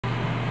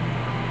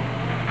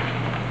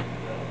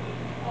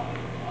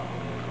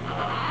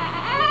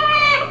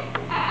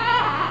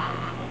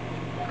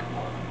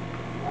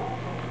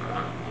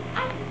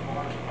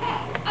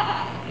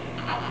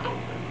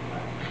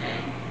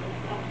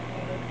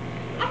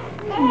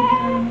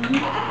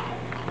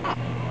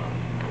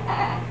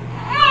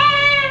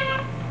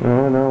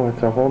Oh no,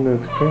 it's a whole new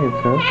experience,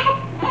 huh?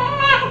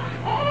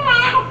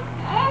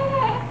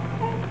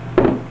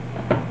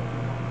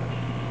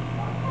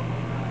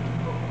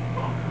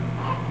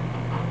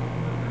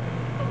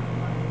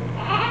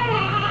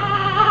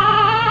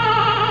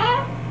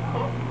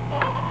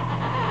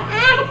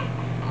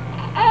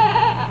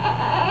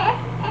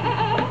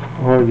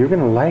 Oh, you're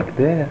gonna like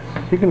this.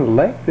 You're gonna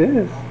like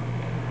this.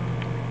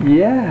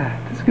 Yeah,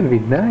 this is gonna be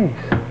nice.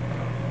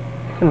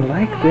 You're gonna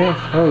like this.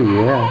 Oh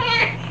yeah.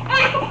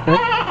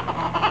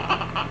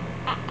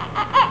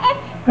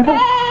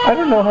 I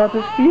don't know how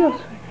this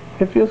feels.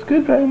 It feels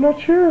good, but I'm not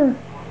sure.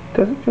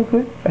 Does it feel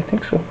good? I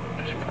think so.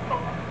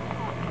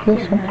 Feel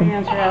something. Her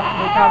hands are out.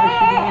 They probably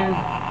should be in.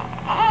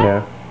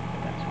 Yeah.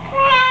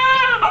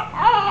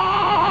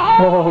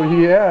 Oh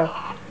yeah.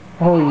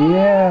 Oh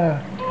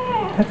yeah.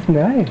 That's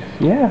nice.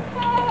 Yeah.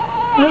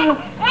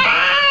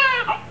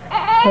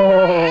 Oh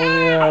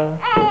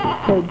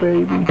yeah. Oh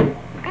baby.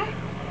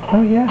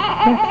 Oh yeah.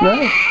 That's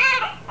nice.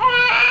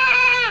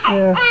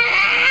 Yeah.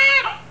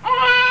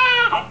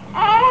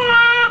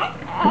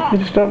 You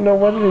just don't know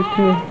what it is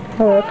to you.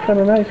 Oh, that's kind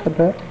of nice, I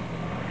bet.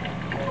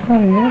 Oh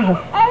yeah.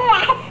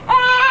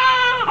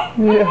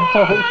 Yeah.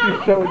 Oh, she's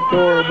so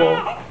adorable.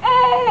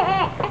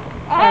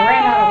 I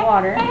ran out of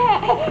water.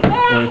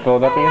 You want to fill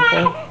it up again,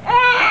 son?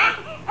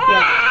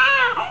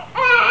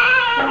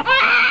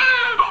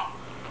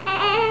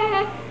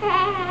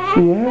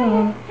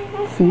 Sierra,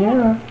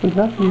 Sierra, we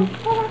love you.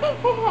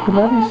 We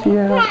love you,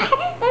 Sierra.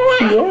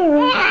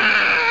 Sierra,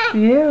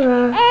 Sierra,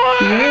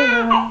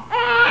 Sierra,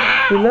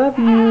 we love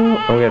you.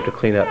 Oh, we have to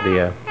clean up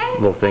the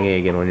little thingy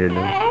again when you're done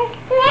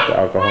with the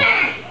alcohol.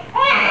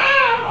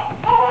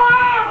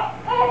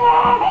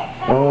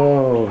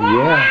 Oh,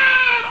 yeah.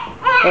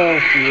 Oh,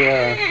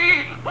 Sierra.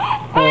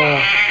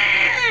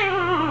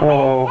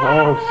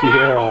 Oh,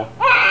 Sierra.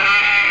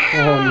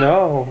 Oh,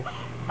 no.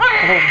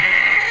 Oh,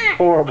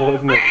 horrible,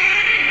 isn't it?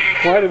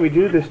 Why did we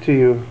do this to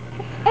you?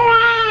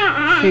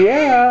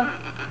 Sierra!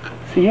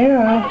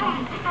 Sierra!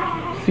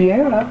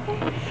 Sierra!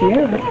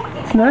 Sierra!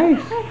 It's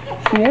nice!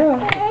 Sierra!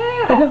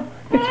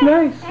 It's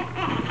nice!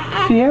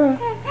 Sierra!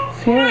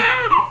 Sierra!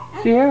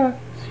 Sierra!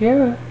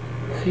 Sierra!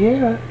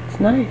 Sierra! It's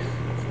nice!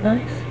 It's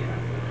nice!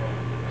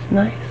 It's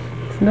nice!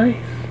 It's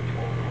nice!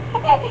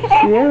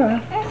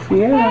 Sierra!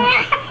 Sierra!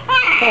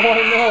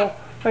 Oh,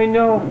 I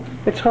know!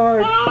 It's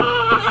hard!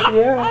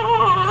 Sierra!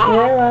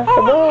 Sierra!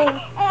 Come on!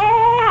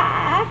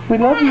 We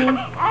love you.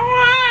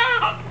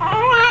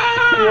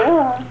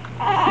 Yeah.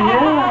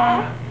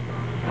 Yeah.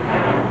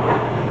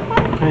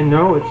 I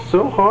know, it's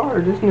so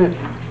hard, isn't it?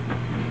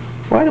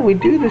 Why do we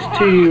do this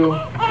to you?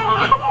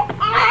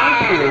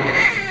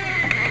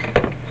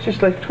 It's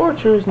just like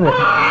torture, isn't it?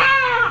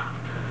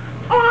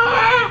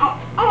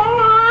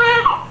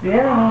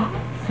 Sierra.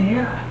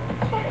 Sierra.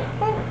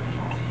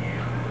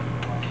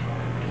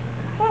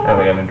 I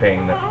think I've been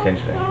paying enough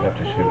attention. You have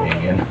to shoot me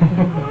again.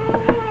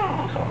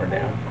 Calm her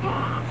down.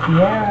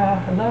 Sierra,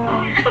 hello.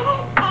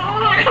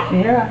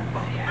 Sierra,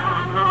 Sierra,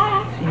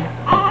 Sierra.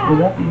 We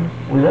love you.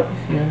 We love you,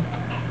 Sierra.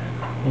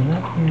 We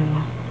love you.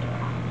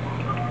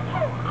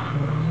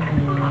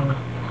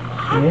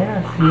 Sierra,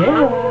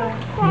 Sierra,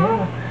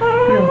 Sierra.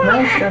 Feels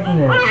nice, doesn't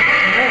it?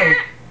 Nice.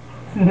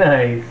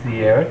 Nice,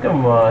 Sierra.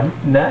 Come on.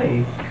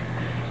 Nice.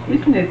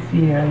 Isn't it,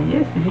 Sierra?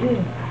 Yes, it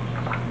is.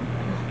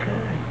 It's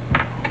good.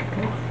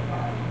 Good.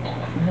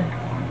 It's nice.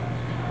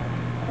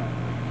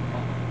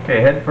 Okay,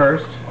 head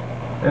first.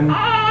 And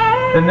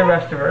then the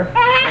rest of her.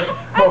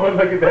 Oh,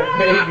 look at that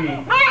baby.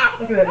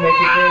 Look at that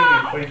naked baby.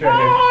 What are you trying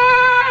to do?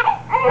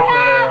 Put her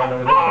there on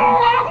over this one.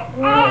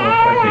 Oh,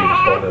 I see you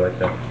just hold it like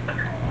that.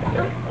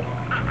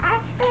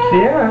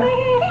 Sierra.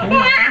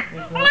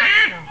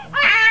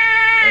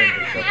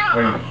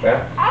 Where are you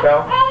at? Cal?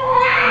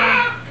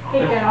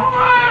 Hey, Cal.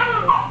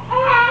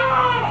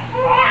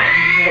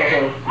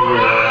 Oh,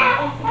 Sierra.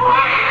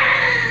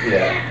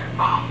 Yeah.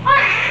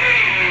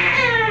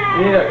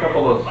 You need a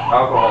couple of those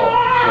alcohol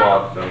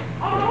swabs for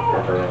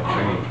her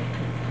thingy.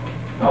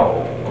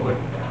 Oh, look.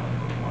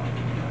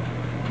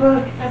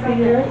 Look,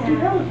 Sierra.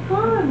 That was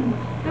fun.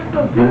 That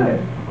felt good.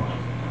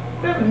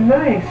 That was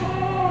nice.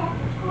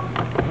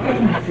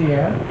 Wasn't it,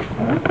 Sierra?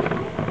 Huh?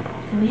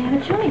 We had a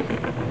choice.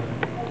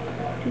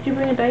 Did you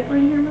bring a diaper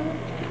in here, Mother?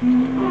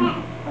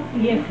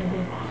 Yes, I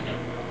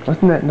did.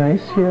 Wasn't that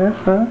nice, Sierra?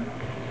 Huh?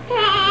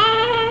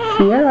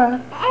 Sierra.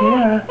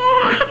 Sierra.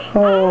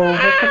 Oh,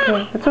 that's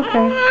okay. It's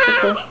okay. It's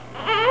okay.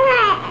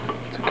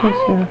 It's okay,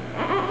 Sierra.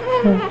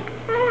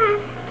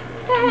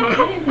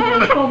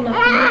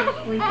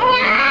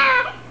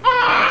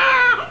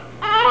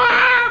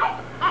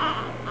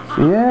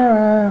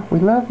 Sierra, we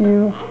love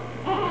you.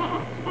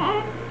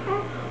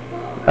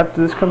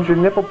 After this comes your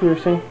nipple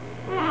piercing.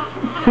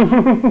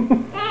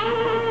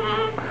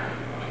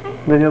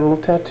 Then your little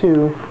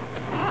tattoo.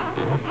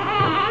 I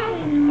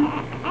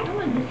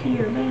wanted to see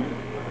your back.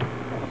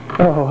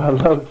 Oh,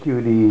 hello,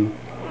 cutie.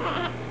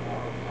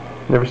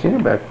 Never seen her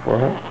back before,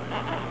 huh?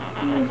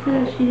 It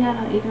says she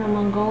had either a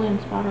Mongolian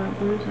spot or a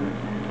bruise on her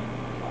back.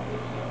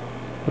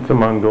 What's a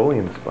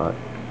Mongolian spot?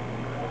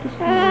 Just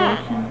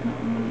coloration.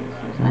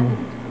 I think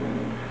it's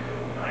blue.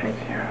 Hi,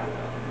 Sierra.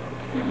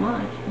 Not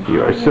much. You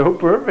are so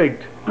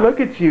perfect. Look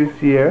at you,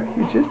 Sierra.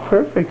 You're just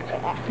perfect.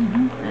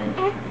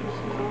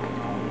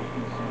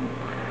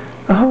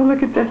 Oh,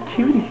 look at that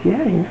cutie.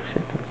 Yeah, you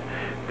should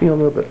feel a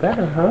little bit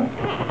better, huh?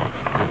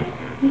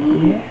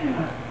 Yeah,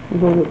 a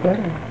little bit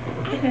better.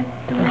 Okay.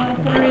 Do we want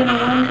to put her in a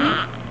onesie?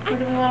 Or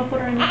do we want to put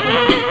her in a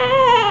clothes?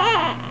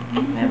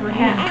 Have her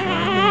hat.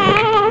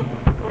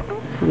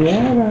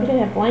 Yeah. We didn't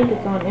have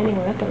blankets on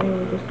anyway. I thought we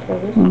would just throw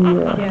this on.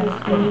 on.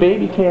 Yeah.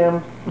 Baby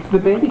cam. It's the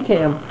baby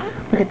cam.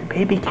 Look at the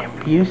baby cam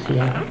for you,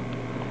 Sierra.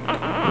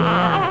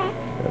 Yeah.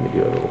 Let me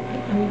do a little.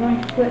 Are you going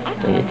to put...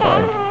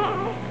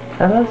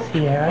 Hello,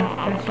 Sierra. Did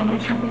I send you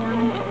something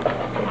on it?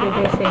 Or did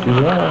they say...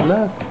 Sierra,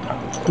 look.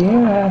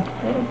 Sierra.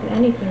 They didn't put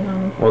anything on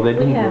them. Well, they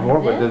didn't have before,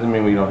 but this. doesn't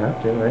mean we don't have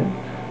to, right?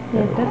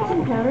 Yeah, that's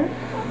some powder.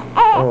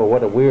 Oh,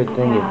 what a weird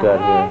thing you've got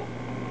here.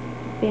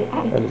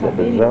 That is a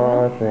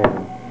bizarre thing.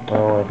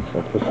 Oh, I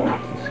pushed the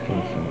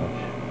skin so much.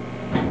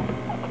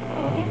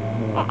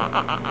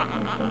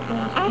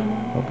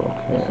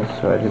 Okay,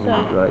 so I didn't mean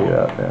to draw you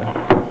out there.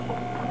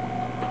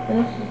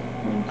 This is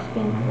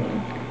skin cream.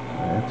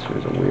 That sure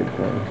is a weird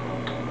thing.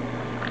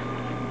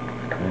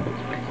 That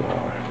is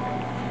bizarre.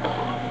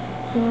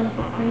 You want to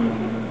put cream on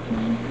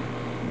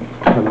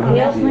it?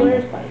 Gail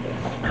swears by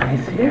this. I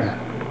see.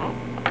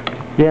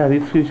 Yeah,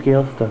 this is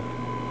Gail stuff.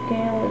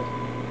 Gail is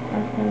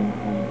our friend.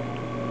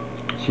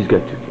 She's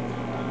got 2 kids.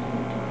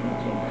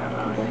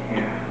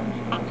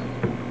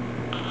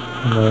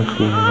 Hello,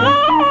 Sierra.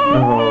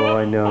 Oh, I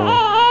know.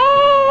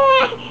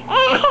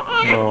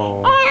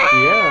 Oh,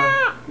 yeah.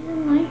 It's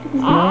nice.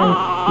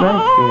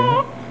 Nice, Sierra.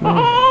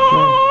 Nice,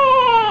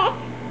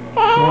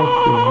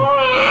 Sierra.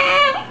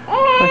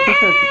 I think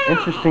that's an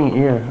interesting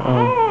ear. Oh,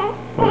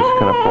 I'm just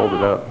gonna fold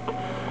it up.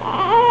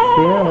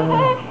 Sierra.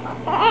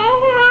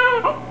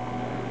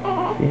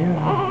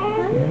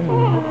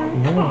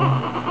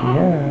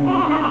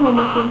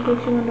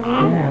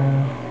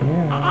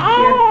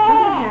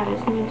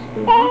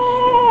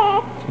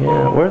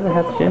 Yeah, where's the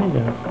hats Jenny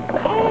does?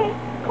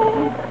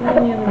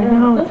 I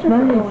know, it's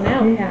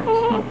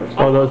nice.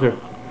 Oh, those are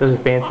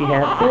fancy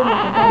hats?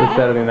 The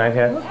Saturday night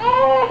hats? There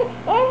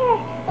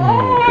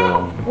you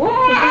go.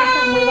 Whoops, is not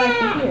something we like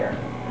to hear.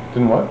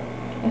 Didn't what?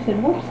 I said,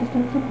 whoops, is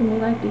not something we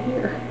like to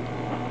hear.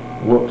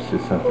 Whoops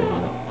is something.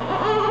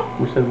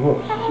 Who said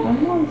whoops?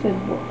 Someone said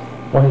whoops.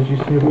 Why did you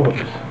say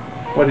whoops?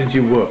 Why did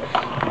you whoops?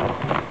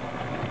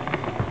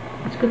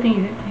 It's a good thing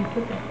you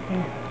put that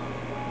there.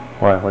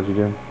 Why? What'd you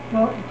do?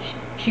 Well,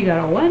 she got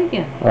all wet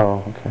again.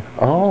 Oh, okay.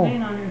 Oh.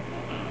 Laying on her.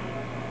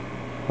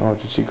 Oh,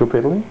 did she go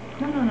piddly?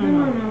 No.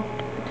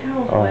 The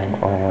towel's wet.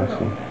 Oh, I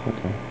see.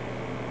 Okay.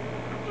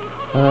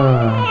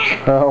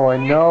 Oh, I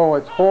know.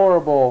 It's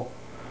horrible.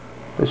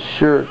 The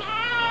shirt.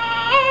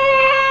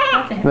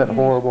 Isn't that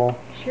horrible?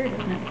 Sure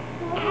doesn't.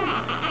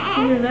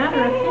 Either that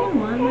or a thin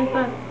one. I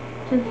thought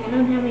since it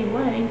doesn't have any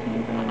legs,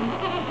 you better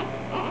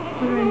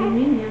put her in the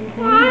medium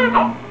thing.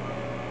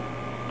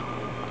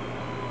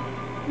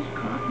 Just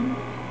cotton.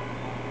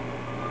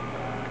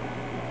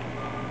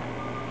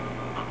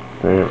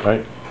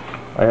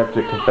 I have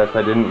to confess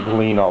I didn't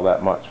glean all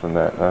that much from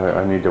that.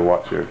 I need to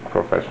watch your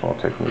professional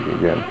technique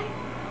again.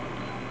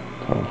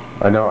 So,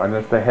 I know, and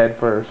that's the head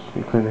first.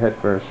 You clean the head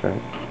first,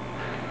 right?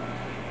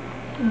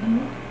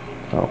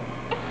 Oh.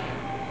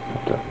 I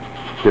have to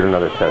get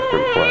another tester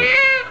before I'm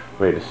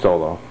ready to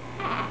solo.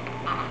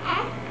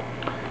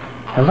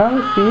 Hello,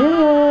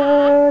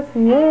 Sierra!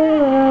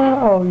 Sierra!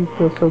 Oh, you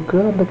feel so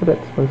good. Look at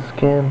that smooth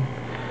skin.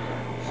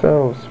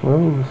 So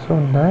smooth, so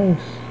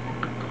nice.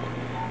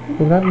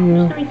 We love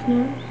you. Sorry,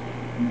 Snoops.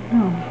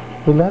 No.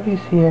 We love you,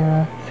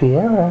 Sierra.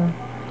 Sierra.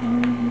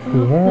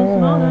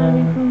 Sierra.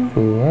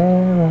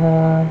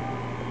 Sierra.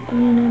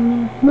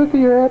 Look at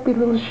your happy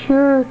little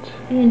shirt.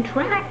 Being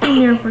trapped in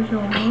there for so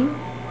long.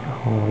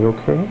 Oh, you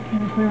okay? Can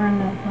we put her in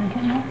the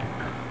blanket now?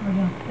 Or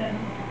no?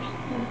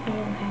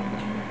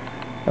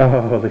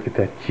 Oh, look at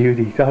that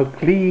cutie. It's all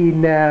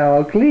clean now.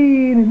 All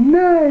clean and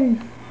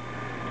nice.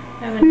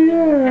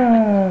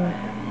 Sierra.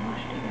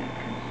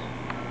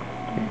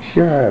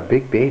 Sure, a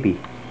big baby.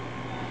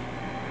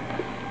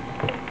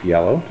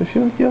 Yellow? Does she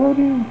look yellow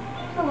to you?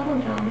 Just a little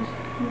jaundiced.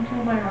 You can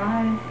tell by her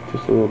eyes.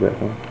 Just a little bit,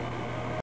 huh?